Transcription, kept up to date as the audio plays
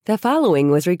The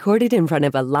following was recorded in front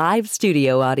of a live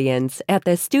studio audience at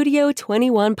the Studio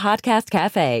 21 Podcast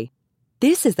Cafe.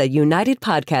 This is the United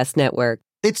Podcast Network.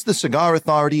 It's the Cigar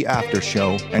Authority After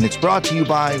Show, and it's brought to you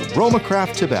by Roma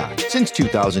Craft Tobacco. Since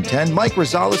 2010, Mike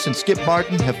Rosales and Skip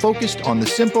Martin have focused on the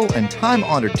simple and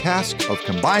time-honored task of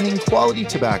combining quality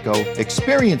tobacco,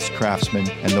 experienced craftsmen,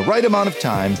 and the right amount of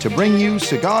time to bring you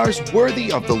cigars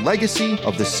worthy of the legacy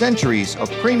of the centuries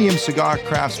of premium cigar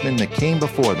craftsmen that came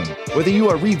before them. Whether you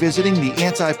are revisiting the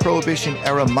anti-prohibition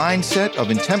era mindset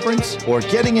of intemperance or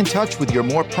getting in touch with your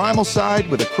more primal side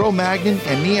with a Cro-Magnon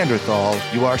and Neanderthal,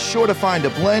 you are sure to find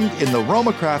a blend in the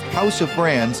Roma Craft house of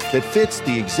brands that fits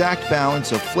the exact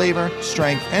balance of flavor,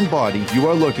 strength, and body you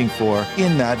are looking for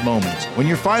in that moment. When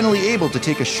you're finally able to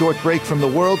take a short break from the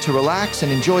world to relax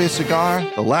and enjoy a cigar,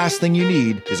 the last thing you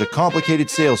need is a complicated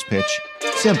sales pitch.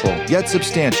 Simple, yet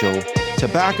substantial.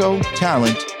 Tobacco,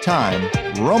 talent, time.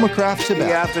 Roma Craft Tobacco.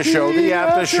 The after show, the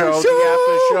after show, the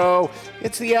after show.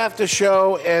 It's the after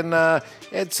show, and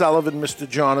Ed Sullivan, Mr.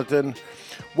 Jonathan.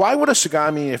 Why would a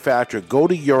cigar manufacturer go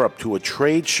to Europe to a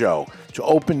trade show to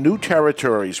open new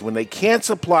territories when they can't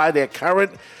supply their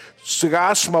current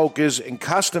cigar smokers and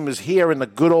customers here in the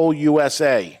good old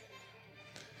USA?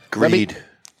 Greed.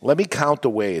 Let me count the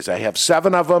ways. I have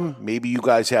 7 of them. Maybe you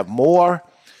guys have more,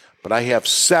 but I have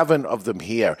 7 of them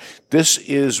here. This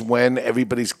is when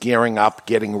everybody's gearing up,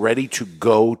 getting ready to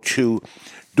go to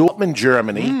Dortmund,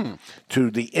 Germany, to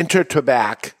the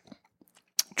Intertobac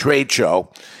trade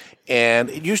show. And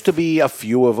it used to be a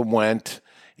few of them went,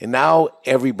 and now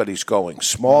everybody's going.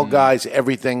 Small guys,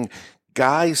 everything.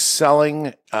 Guys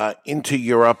selling into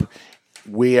Europe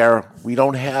where we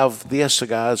don't have their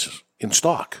cigars in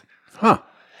stock. Huh.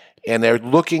 And they're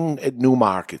looking at new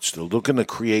markets. They're looking to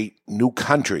create new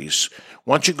countries.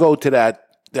 Once you go to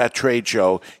that trade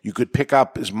show, you could pick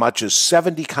up as much as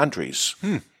 70 countries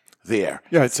there.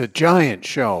 Yeah, it's a giant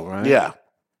show, right? Yeah.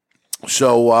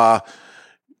 So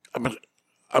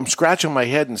I'm scratching my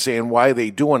head and saying, why are they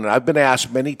doing it? I've been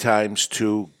asked many times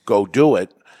to go do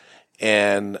it.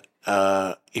 And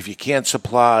if you can't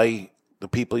supply the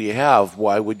people you have,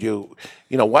 why would you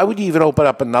even open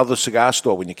up another cigar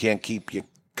store when you can't keep your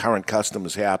current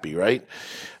customers happy, right?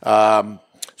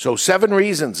 So 7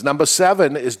 reasons. Number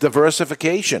 7 is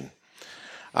diversification.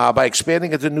 By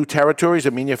expanding into new territories,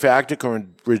 a manufacturer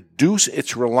can reduce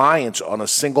its reliance on a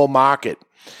single market.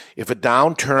 If a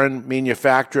downturn,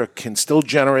 manufacturer can still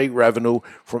generate revenue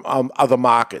from other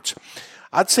markets.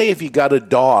 I'd say if you got a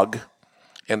dog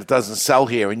and it doesn't sell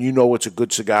here and you know it's a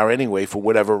good cigar anyway, for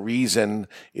whatever reason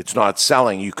it's not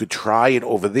selling, you could try it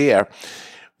over there.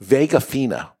 Vega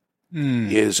Fina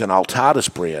is an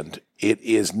Altadas brand. It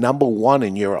is number 1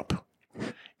 in Europe,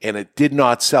 and it did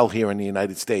not sell here in the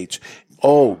United States.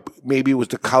 Oh, maybe it was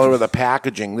the color of the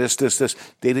packaging, this.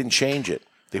 They didn't change it.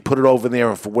 They put it over there,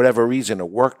 and for whatever reason, it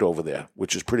worked over there,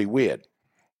 which is pretty weird.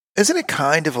 Isn't it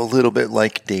kind of a little bit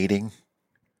like dating?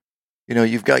 You know,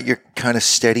 you've got your kind of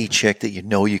steady chick that you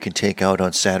know you can take out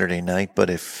on Saturday night, but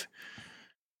if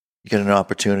you get an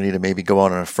opportunity to maybe go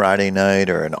out on a Friday night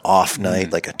or an off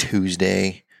night, like a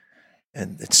Tuesday,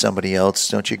 and it's somebody else,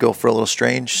 don't you go for a little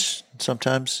strange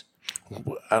sometimes?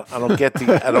 I don't get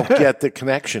the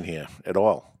connection here at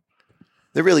all.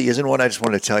 There really isn't one. I just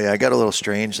wanted to tell you, I got a little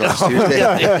strange last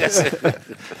Tuesday.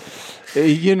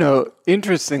 You know,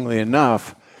 interestingly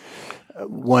enough,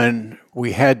 when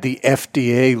we had the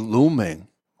FDA looming,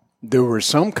 there were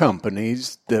some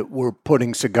companies that were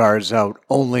putting cigars out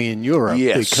only in Europe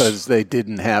because they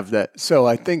didn't have that. So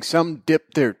I think some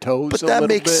dipped their toes but a little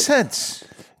bit. But that makes sense.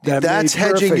 That's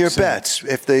hedging your bets.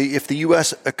 If the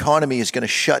U.S. economy is going to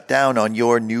shut down on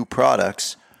your new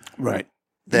products, right?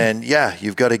 Then, yeah,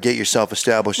 you've got to get yourself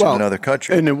established in another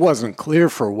country. And it wasn't clear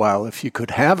for a while if you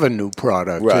could have a new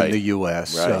product in the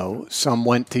U.S. Right. So some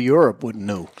went to Europe with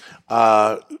new.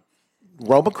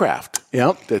 Roma Craft.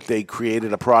 Yep. That they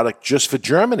created a product just for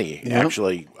Germany,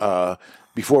 actually,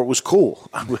 before it was cool,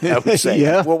 I would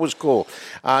say. Before it was cool.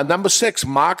 Number 6,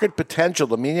 market potential.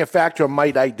 The manufacturer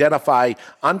might identify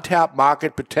untapped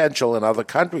market potential in other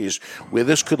countries where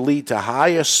this could lead to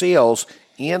higher sales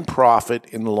and profit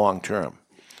in the long term.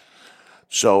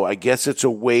 So I guess it's a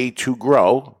way to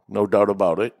grow, no doubt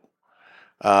about it.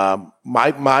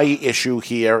 My issue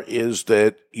here is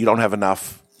that you don't have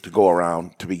enough to go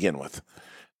around to begin with.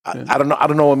 I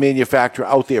don't know a manufacturer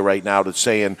out there right now that's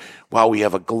saying, "Well, we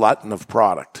have a glutton of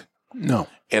product." No,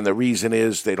 and the reason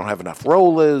is they don't have enough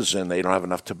rollers and they don't have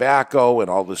enough tobacco and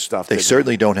all this stuff. They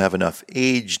certainly don't have enough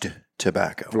aged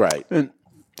tobacco, right? And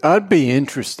I'd be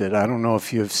interested. I don't know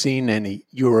if you've seen any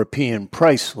European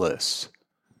price lists.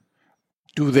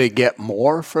 Do they get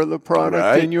more for the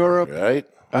product in Europe? Right.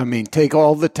 I mean, take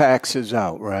all the taxes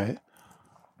out, right?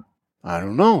 I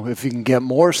don't know. If you can get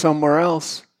more somewhere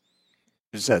else,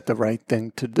 is that the right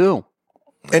thing to do?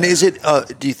 And is it?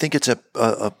 Do you think it's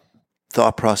a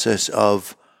thought process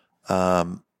of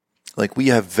like we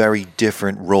have very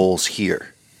different roles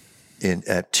here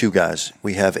at Two Guys?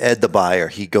 We have Ed the buyer.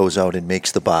 He goes out and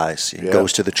makes the buys. He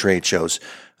goes to the trade shows.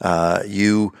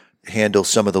 You handle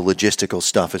some of the logistical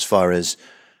stuff as far as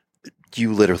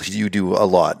you do a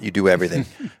lot. You do everything.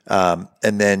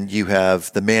 And then you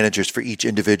have the managers for each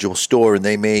individual store, and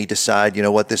they may decide, you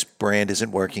know what, this brand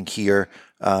isn't working here.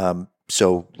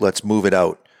 So let's move it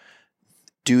out.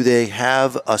 Do they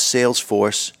have a sales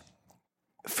force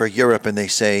for Europe, and they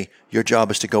say, your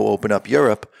job is to go open up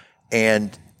Europe,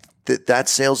 and that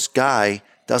sales guy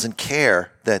doesn't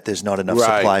care that there's not enough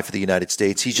supply for the United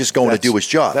States. He's just going to do his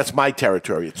job. That's my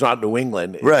territory. It's not New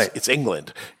England. It's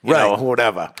England. You right. know,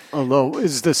 whatever. Although,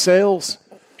 is the sales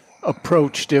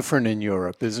approach different in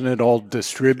Europe? Isn't it all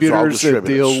distributors that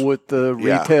deal with the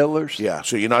retailers? Yeah,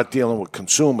 so you're not dealing with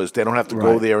consumers. They don't have to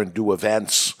go there and do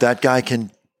events. That guy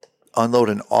can unload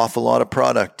an awful lot of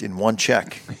product in one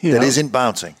check that isn't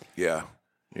bouncing. Yeah.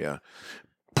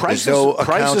 There's no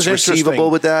accounts receivable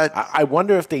with that. I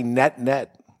wonder if they net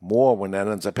more when that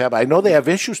ends up happening. I know they have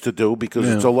issues to do because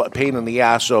it's a pain in the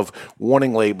ass of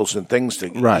warning labels and things to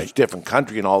each different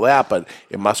country and all that, but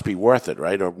it must be worth it,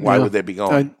 right? Or why would they be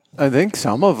going? I think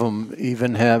some of them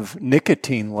even have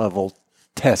nicotine level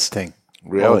testing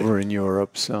over in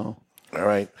Europe. So, all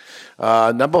right.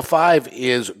 Number 5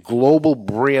 is global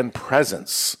brand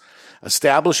presence.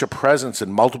 Establish a presence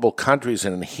in multiple countries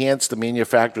and enhance the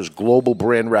manufacturer's global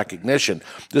brand recognition.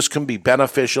 This can be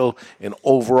beneficial in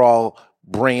overall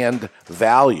brand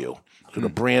value. So the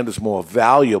brand is more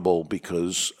valuable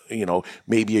because, you know,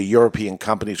 maybe a European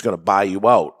company is going to buy you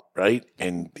out, right?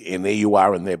 And there you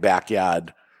are in their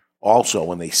backyard also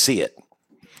when they see it.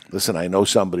 Listen, I know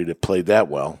somebody that played that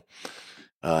well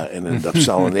and ended up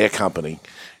selling their company.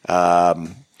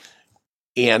 And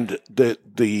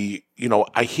the you know,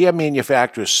 I hear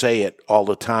manufacturers say it all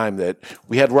the time that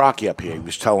we had Rocky up here. He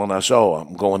was telling us, oh,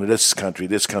 I'm going to this country.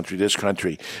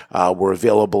 We're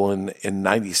available in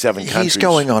 97 countries. He's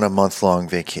going on a month-long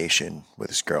vacation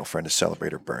with his girlfriend to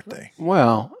celebrate her birthday.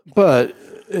 Well, but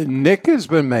Nick has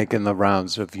been making the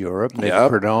rounds of Europe, Nick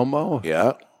Perdomo.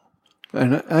 Yeah.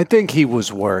 And I think he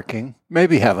was working,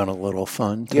 maybe having a little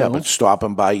fun, too. Yeah, but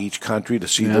stopping by each country to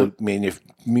see the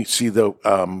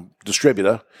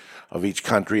distributor of each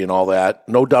country and all that.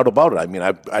 No doubt about it. I mean,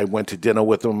 I went to dinner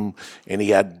with him, and he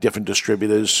had different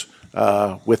distributors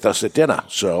with us at dinner.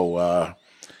 So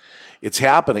it's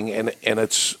happening, and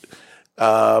it's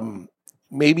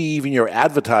maybe even your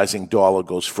advertising dollar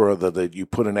goes further, that you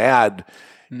put an ad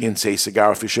in, say,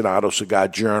 Cigar Aficionado, Cigar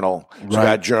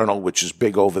Journal, which is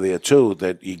big over there, too,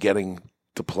 that you're getting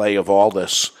the play of all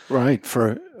this. Right.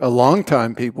 For a long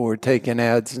time, people were taking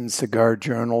ads in Cigar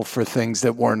Journal for things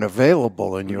that weren't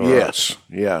available in Europe. Yes.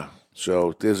 Yeah.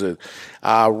 So there's a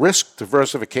risk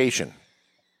diversification.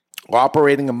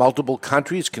 Operating in multiple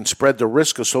countries can spread the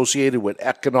risk associated with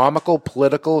economical,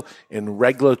 political, and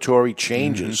regulatory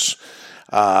changes.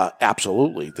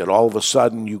 Absolutely. That all of a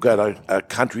sudden you got a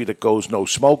country that goes no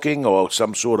smoking or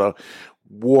some sort of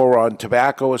war on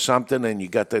tobacco or something, and you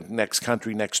got the next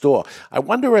country next door. I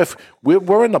wonder if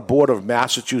we're in the border of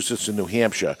Massachusetts and New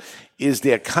Hampshire. Is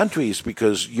there countries,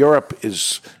 because Europe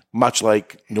is much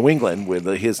like New England, where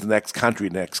here's the next country,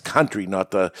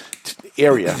 not the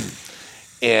area.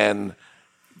 And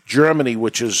Germany,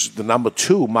 which is the number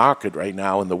 2 market right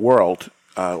now in the world,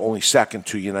 only second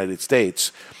to United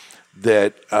States,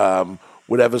 that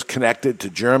whatever's connected to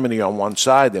Germany on one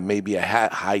side, there may be a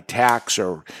high tax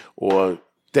or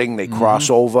thing they cross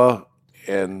over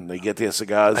and they get their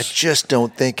cigars. I just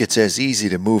don't think it's as easy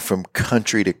to move from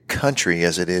country to country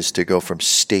as it is to go from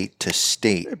state to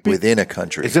state within a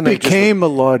country. It became a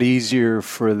lot easier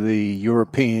for the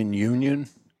European Union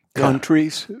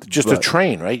countries. Just a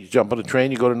train, right? You jump on a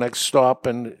train, you go to next stop,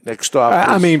 and next stop.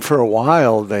 I mean, for a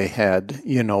while they had,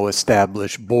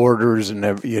 established borders,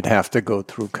 and you'd have to go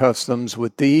through customs.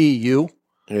 With the EU,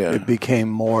 it became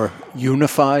more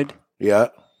unified. Yeah.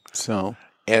 So,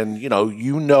 and in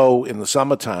the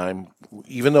summertime,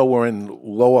 even though we're in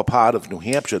lower part of New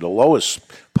Hampshire, the lowest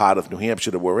part of New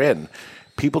Hampshire that we're in,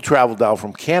 people travel down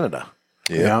from Canada,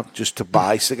 just to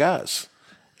buy cigars.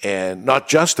 And not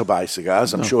just to buy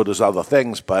cigars. I'm sure there's other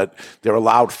things, but they're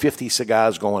allowed 50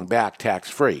 cigars going back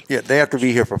tax-free. Yeah, they have to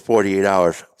be here for 48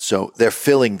 hours. So they're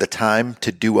filling the time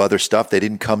to do other stuff. They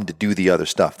didn't come to do the other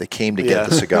stuff. They came to get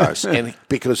the cigars. And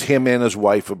because him and his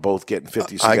wife are both getting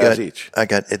 50 cigars each. I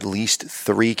got at least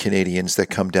 3 Canadians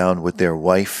that come down with their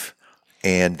wife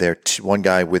and they're one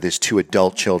guy with his 2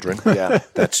 adult children. Yeah.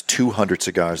 That's 200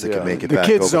 cigars that can make it The back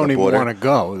kids over don't the even border. want to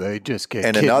go. They just get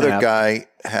And kidnapped. another guy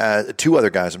has 2 other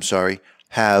guys. I'm sorry,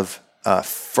 have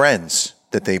friends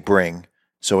that they bring.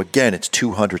 So again, it's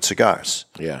 200 cigars.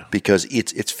 Yeah. Because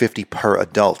it's 50 per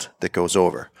adult that goes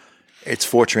over. It's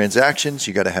 4 transactions.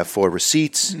 You got to have 4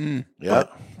 receipts. Yeah.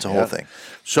 It's a whole thing.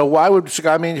 So why would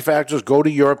cigar manufacturers go to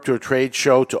Europe to a trade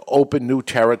show to open new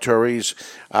territories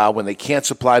when they can't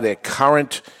supply their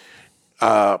current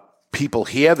people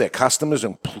here, their customers,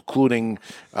 including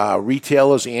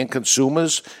retailers and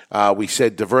consumers? We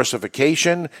said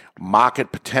diversification,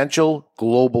 market potential,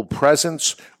 global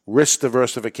presence, risk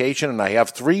diversification, and I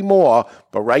have 3 more,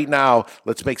 but right now,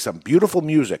 let's make some beautiful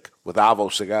music with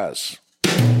Avo Cigars.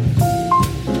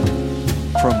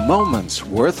 From moments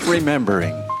worth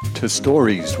remembering to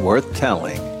stories worth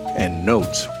telling and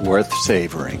notes worth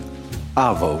savoring,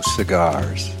 Avo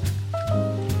Cigars.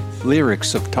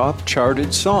 Lyrics of top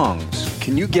charted songs.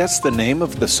 Can you guess the name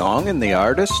of the song and the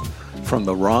artist from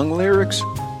the wrong lyrics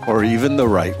or even the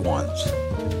right ones?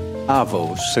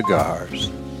 Avo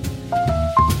Cigars.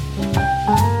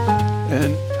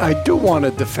 And I do want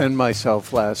to defend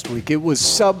myself last week. It was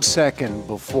sub-second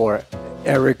before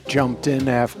Eric jumped in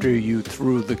after you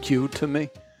threw the cue to me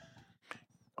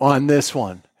on this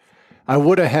one. I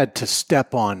would have had to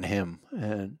step on him.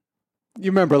 And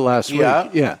you remember last week?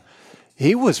 Yeah.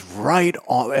 He was right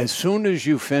on. As soon as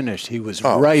you finished, he was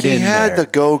right in there. He had the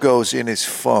Go-Go's in his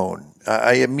phone.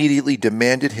 I immediately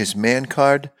demanded his man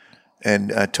card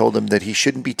and told him that he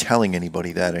shouldn't be telling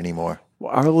anybody that anymore.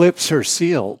 Our lips are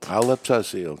sealed. Our lips are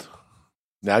sealed.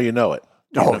 Now you know it.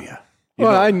 Yeah.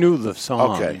 Well, I knew the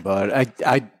song, Okay. but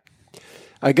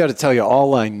I got to tell you,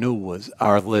 all I knew was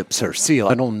 "Our Lips Are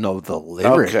Sealed." I don't know the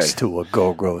lyrics to a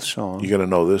Go-Go song. You're going to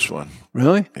know this one.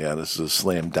 Really? Yeah, this is a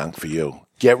slam dunk for you.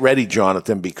 Get ready,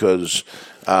 Jonathan, because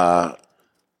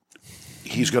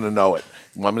he's going to know it.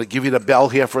 I'm going to give you the bell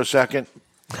here for a second.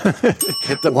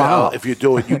 Hit the bell if you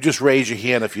do it. You just raise your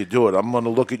hand if you do it. I'm going to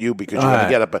look at you because you're going to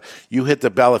get it. But you hit the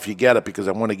bell if you get it because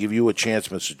I want to give you a chance,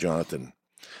 Mr. Jonathan.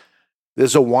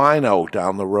 There's a wino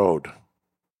down the road.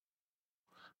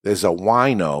 There's a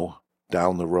wino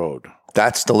down the road.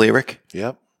 That's the lyric?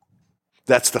 Yep.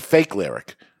 That's the fake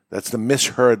lyric. That's the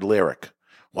misheard lyric.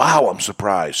 Wow, I'm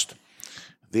surprised.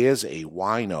 There's a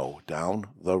wino down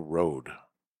the road.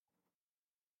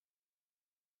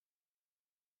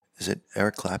 Is it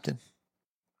Eric Clapton?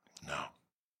 No.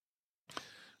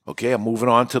 Okay, I'm moving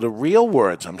on to the real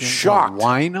words. I'm shocked.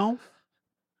 Wino?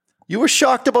 You were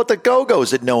shocked about the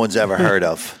Go-Go's that no one's ever heard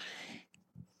of.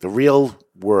 The real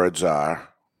words are,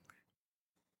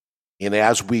 and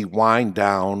as we wind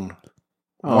on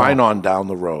down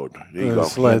the road. There you go.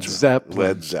 Led Zeppelin.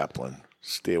 Led Zeppelin.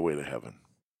 Stairway to Heaven.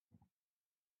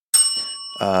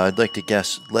 I'd like to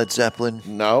guess Led Zeppelin.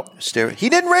 No. He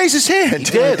didn't raise his hand.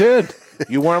 He did. I did.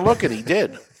 You weren't looking. He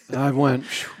did. I went.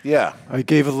 Yeah. I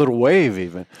gave a little wave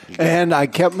even. And I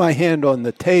kept my hand on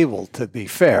the table, to be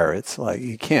fair. It's like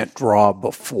you can't draw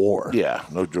before. Yeah.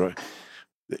 No draw.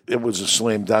 It was a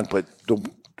slam dunk, but the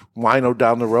wino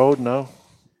down the road, no.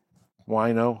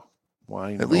 Wino.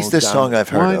 At least this song I've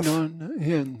heard of.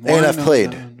 And I've played.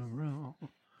 I don't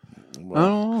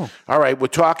know. All right, we're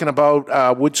talking about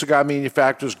why would cigar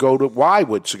manufacturers go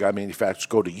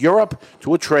to Europe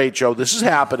to a trade show. This is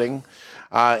happening,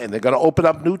 and they're going to open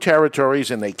up new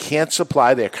territories, and they can't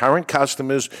supply their current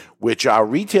customers, which are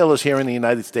retailers here in the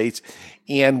United States,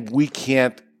 and we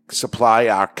can't supply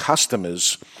our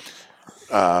customers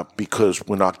because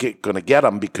we're not going to get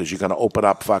them because you're going to open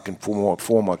up fucking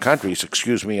four more countries.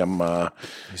 Excuse me,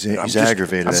 He's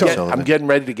aggravated. I'm getting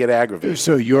ready to get aggravated.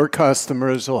 So your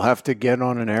customers will have to get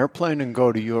on an airplane and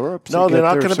go to Europe? No, they're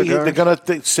not going to be. They're going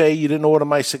to say you didn't order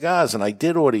my cigars, and I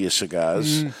did order your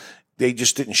cigars. They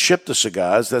just didn't ship the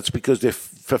cigars. That's because they're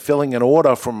fulfilling an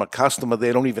order from a customer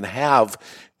they don't even have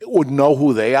or know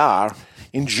who they are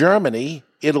in Germany,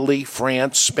 Italy,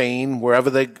 France, Spain,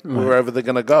 wherever they're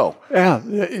going to go. Yeah,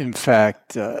 in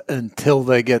fact, until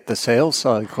they get the sales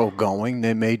cycle going,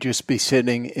 they may just be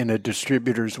sitting in a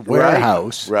distributor's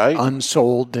warehouse,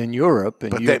 unsold in Europe,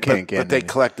 and can't get. But they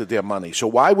collected their money. So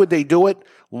why would they do it?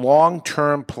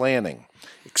 Long-term planning,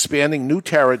 expanding new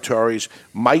territories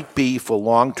might be for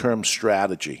long-term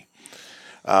strategy.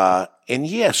 And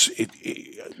yes,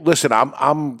 listen,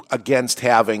 I'm against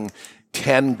having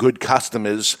 10 good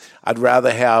customers. I'd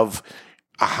rather have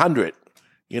 100,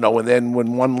 and then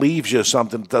when one leaves you,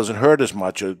 something doesn't hurt as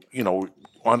much, on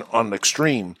an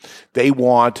extreme. They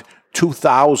want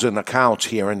 2,000 accounts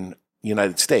here in the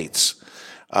United States.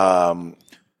 And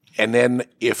And then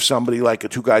if somebody like a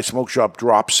Two Guys Smoke Shop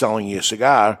drops selling you a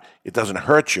cigar, it doesn't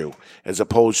hurt you, as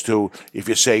opposed to if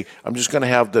you say, I'm just going to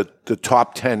have the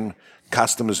top 10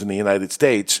 customers in the United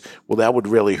States, well, that would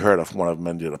really hurt if one of them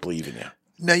ended up leaving you.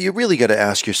 Now, you really got to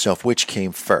ask yourself which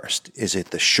came first. Is it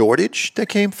the shortage that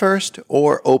came first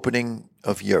or opening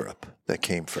of Europe that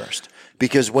came first?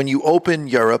 Because when you open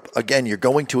Europe, again, you're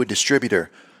going to a distributor.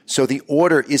 So the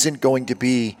order isn't going to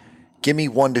be, give me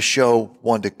one to show,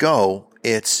 one to go.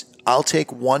 It's, I'll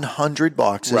take 100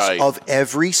 boxes of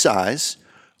every size,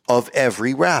 of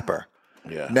every wrapper.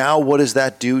 Yeah. Now, what does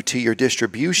that do to your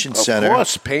distribution center? Of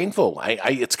course, painful.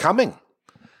 It's coming.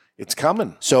 It's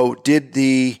coming. So did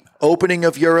the opening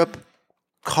of Europe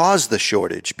cause the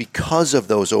shortage because of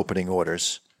those opening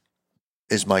orders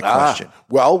is my question.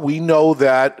 Well, we know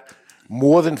that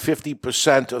more than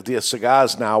 50% of their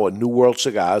cigars now are New World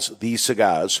cigars, these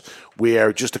cigars,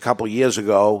 where just a couple of years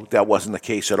ago, that wasn't the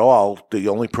case at all. The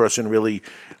only person really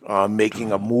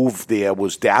making a move there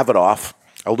was Davidoff,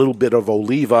 a little bit of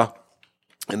Oliva,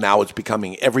 and now it's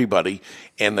becoming everybody.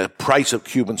 And the price of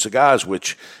Cuban cigars,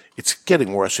 which it's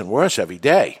getting worse and worse every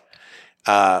day.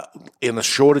 In the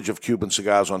shortage of Cuban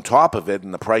cigars on top of it,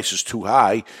 and the price is too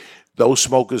high, those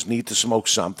smokers need to smoke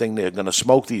something. They're going to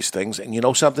smoke these things, and you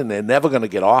know something? They're never going to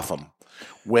get off them.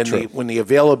 When the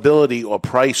availability or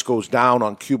price goes down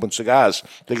on Cuban cigars,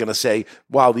 they're going to say,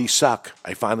 "Wow, these suck."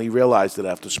 I finally realized it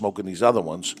after smoking these other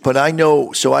ones. But I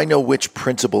know which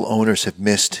principal owners have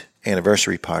missed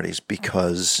anniversary parties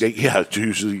because it's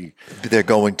usually they're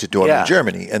going to Dortmund,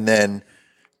 Germany, and then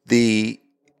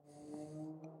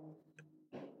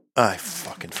I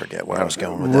fucking forget where I was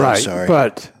going with that. Right, Sorry.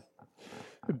 But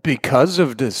because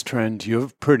of this trend,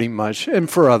 you've pretty much, and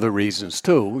for other reasons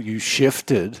too, you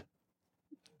shifted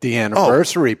the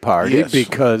anniversary party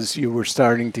because you were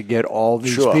starting to get all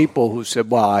these people who said,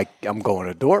 well, I'm going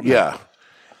to Dortmund. Yeah.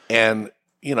 And,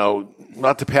 you know,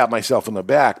 not to pat myself on the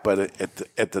back, but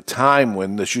at the time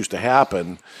when this used to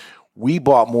happen, we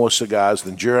bought more cigars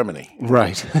than Germany.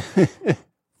 Right.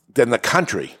 Than the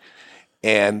country.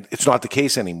 And it's not the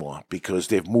case anymore because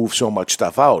they've moved so much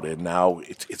stuff out, and now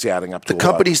it's adding up to the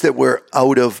companies that were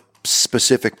out of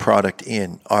specific product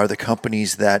are the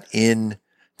companies that in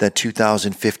that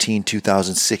 2015,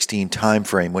 2016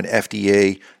 timeframe when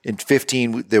FDA, in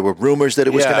 15, there were rumors that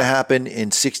it was going to happen.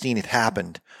 In 16, it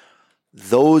happened.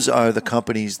 Those are the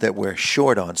companies that we're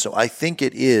short on. So I think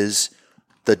it is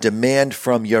the demand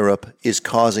from Europe is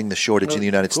causing the shortage in the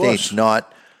United States,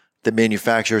 not the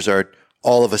manufacturers are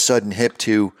all of a sudden hip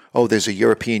to, there's a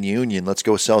European Union, let's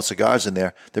go sell cigars in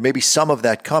there. There may be some of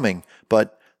that coming,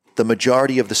 but the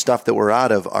majority of the stuff that we're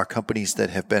out of are companies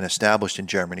that have been established in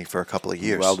Germany for a couple of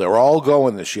years. Well, they're all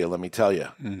going this year, let me tell you.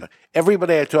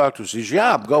 Everybody I talk to says,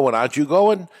 I'm going. Aren't you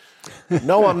going?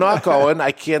 No, I'm not going.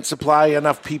 I can't supply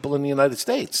enough people in the United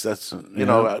States. That's, you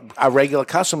know, our regular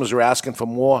customers are asking for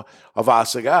more of our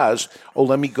cigars.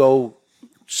 Let me go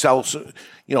sell,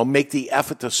 make the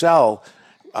effort to sell.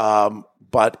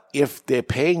 But if they're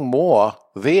paying more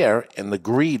there, and the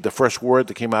greed, the first word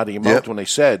that came out of your mouth when they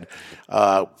said,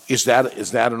 is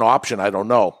that an option? I don't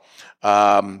know.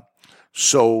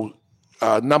 So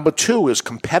number 2 is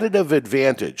competitive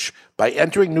advantage. By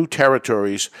entering new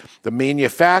territories, the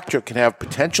manufacturer can have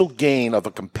potential gain of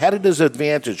a competitor's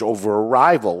advantage over a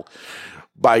rival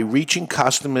by reaching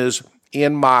customers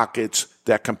in markets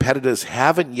that competitors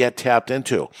haven't yet tapped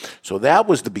into. So that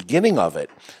was the beginning of it,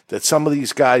 that some of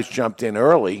these guys jumped in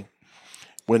early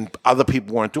when other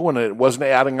people weren't doing it. It wasn't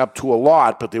adding up to a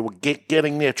lot, but they were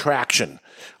getting their traction.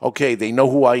 Okay, they know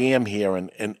who I am here,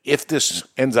 and if this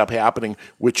ends up happening,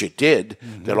 which it did,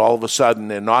 that all of a sudden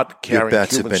they're not carrying your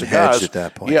bets Cuban have been cigars. hedged at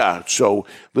that point. Yeah, so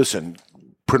listen,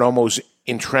 Perdomo's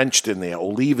entrenched in there.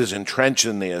 Oliva's entrenched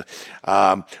in there.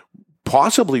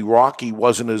 Possibly Rocky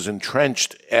wasn't as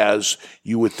entrenched as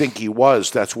you would think he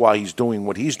was. That's why he's doing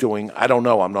what he's doing. I don't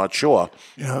know. I'm not sure.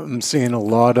 Yeah, I'm seeing a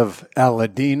lot of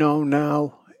Aladino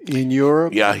now in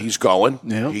Europe. Yeah, he's going.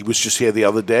 Yeah. He was just here the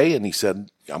other day, and he said,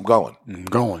 I'm going. I'm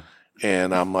going.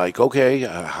 And I'm like, okay,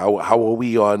 how are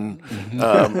we on,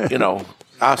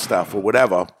 our stuff or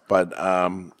whatever? But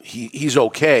he's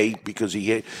okay because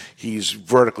he's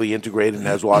vertically integrated and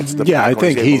has lots of stuff. Yeah, I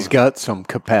think he's got some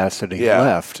capacity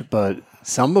left, but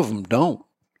some of them don't.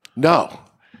 No,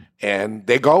 and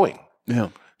they're going. Yeah.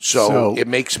 So it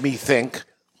makes me think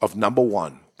of number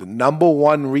 1. The number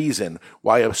 1 reason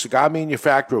why a cigar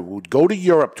manufacturer would go to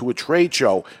Europe to a trade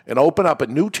show and open up a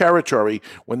new territory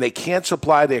when they can't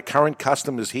supply their current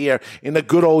customers here in the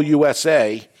good old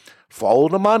USA, follow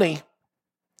the money.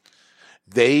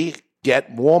 They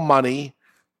get more money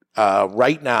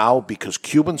right now because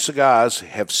Cuban cigars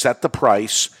have set the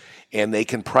price, and they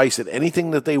can price it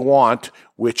anything that they want,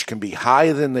 which can be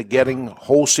higher than they're getting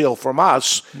wholesale from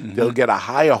us. They'll get a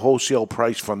higher wholesale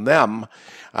price from them.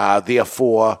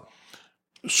 Therefore,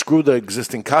 screw the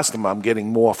existing customer. I'm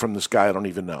getting more from this guy I don't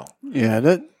even know.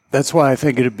 Yeah, that's why I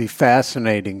think it'd be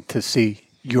fascinating to see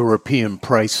European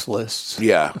price lists.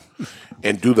 Yeah,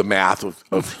 and do the math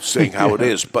of seeing how it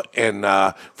is. But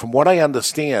from what I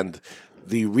understand,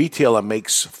 the retailer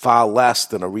makes far less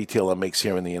than a retailer makes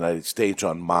here in the United States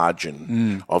on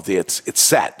margin of it's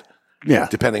set. Yeah,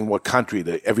 depending what country,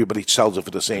 everybody sells it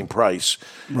for the same price.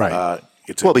 Right.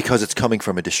 Because it's coming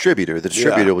from a distributor. The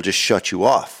distributor will just shut you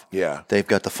off. Yeah, they've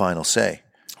got the final say.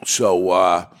 So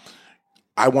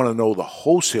I want to know the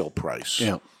wholesale price.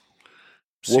 Yeah.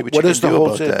 What is the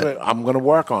wholesale price? I'm going to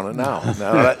work on it now.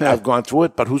 Now that I've gone through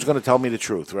it, but who's going to tell me the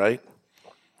truth, right?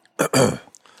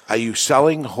 Are you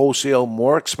selling wholesale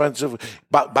more expensive?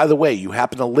 By the way, you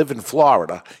happen to live in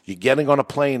Florida. You're getting on a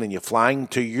plane and you're flying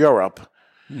to Europe,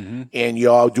 and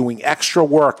you're doing extra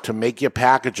work to make your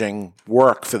packaging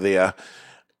work for there.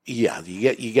 Yeah,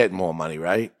 you get more money,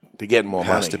 right? They're getting more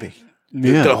money. Has to be.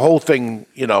 Yeah. The whole thing,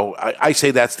 I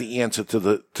say that's the answer to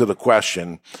the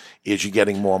question: is you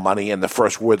getting more money? And the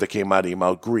first word that came out of your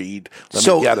mouth, greed. Let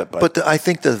me get it. But I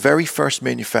think the very first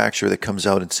manufacturer that comes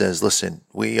out and says, "Listen,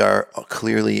 we are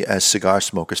clearly as cigar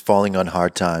smokers falling on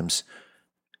hard times,"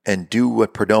 and do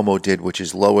what Perdomo did, which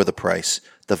is lower the price.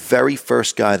 The very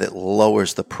first guy that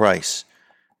lowers the price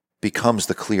becomes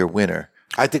the clear winner.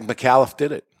 I think McAuliffe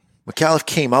did it. McAuliffe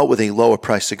came out with a lower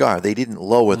price cigar. They didn't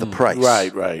lower the price.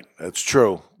 Right. That's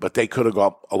true. But they could have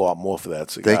got a lot more for that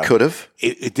cigar. They could have.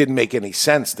 It didn't make any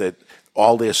sense that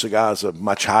all their cigars are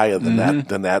much higher than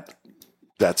that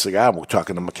cigar. We're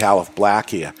talking the McAuliffe Black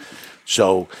here.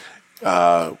 So,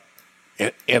 and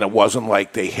it wasn't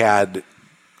like they had,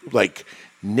 like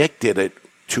Nick did it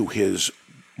to his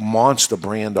monster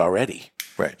brand already.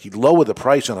 Right. He lowered the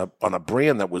price on a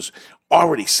brand that was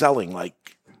already selling like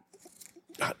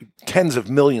tens of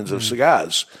millions of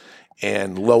cigars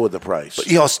and lowered the price. But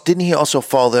didn't he also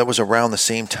fall? That was around the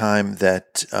same time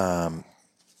that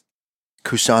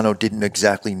Cusano didn't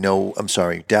exactly know. I'm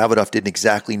sorry, Davidoff didn't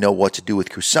exactly know what to do with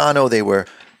Cusano. They were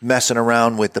messing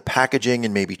around with the packaging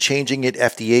and maybe changing it.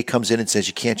 FDA comes in and says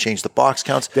you can't change the box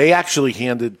counts. They actually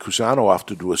handed Cusano off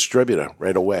to a distributor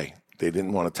right away. They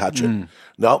didn't want to touch it.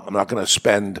 No, I'm not going to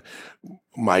spend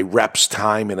my reps'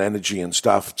 time and energy and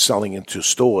stuff selling into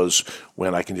stores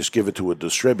when I can just give it to a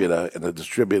distributor, and the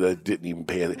distributor didn't even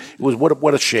pay it. It was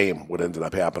what a shame what ended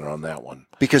up happening on that one.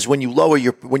 Because when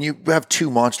you have two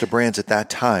monster brands at that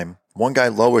time, one guy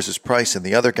lowers his price and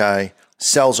the other guy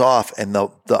sells off, and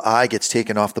the eye gets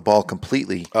taken off the ball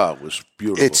completely. Oh, it was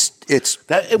beautiful.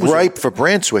 It was ripe for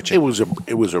brand switching.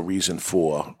 It was a reason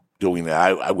for doing that.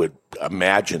 I would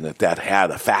imagine that had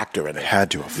a factor in it.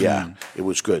 Had to have. Yeah, it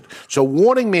was good. So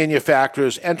warning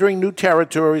manufacturers, entering new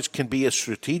territories can be a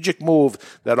strategic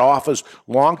move that offers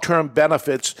long-term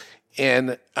benefits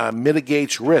and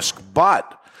mitigates risk.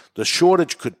 But the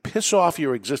shortage could piss off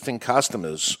your existing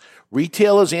customers,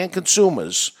 retailers, and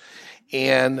consumers,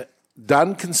 and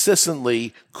done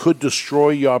consistently could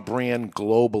destroy your brand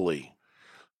globally.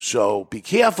 So be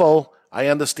careful. I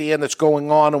understand that's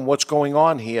going on and what's going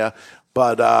on here,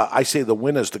 but I say the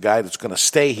winner's the guy that's going to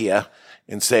stay here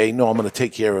and say, no, I'm going to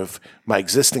take care of my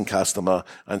existing customer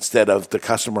instead of the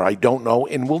customer I don't know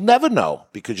and will never know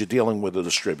because you're dealing with a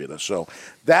distributor. So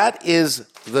that is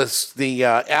the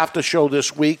after show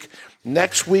this week.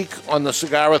 Next week on the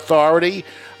Cigar Authority,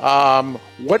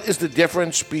 what is the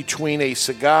difference between a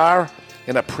cigar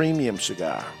and a premium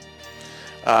cigar?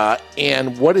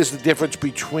 And what is the difference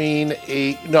between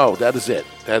that is it.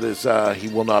 That is, he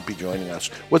will not be joining us.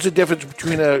 What's the difference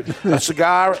between a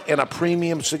cigar and a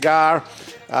premium cigar?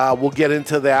 We'll get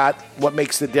into that. What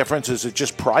makes the difference? Is it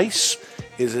just price?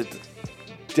 Is it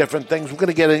different things? We're going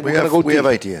to get in. We have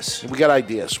ideas. We got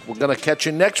ideas. We're going to catch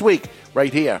you next week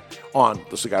right here on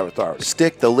the Cigar Authority.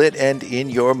 Stick the lit end in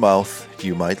your mouth.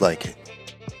 You might like it.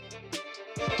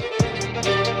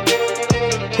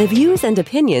 The views and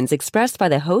opinions expressed by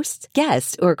the hosts,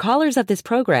 guests, or callers of this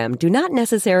program do not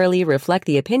necessarily reflect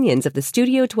the opinions of the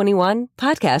Studio 21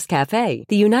 Podcast Cafe,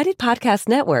 the United Podcast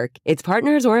Network, its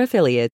partners, or affiliates.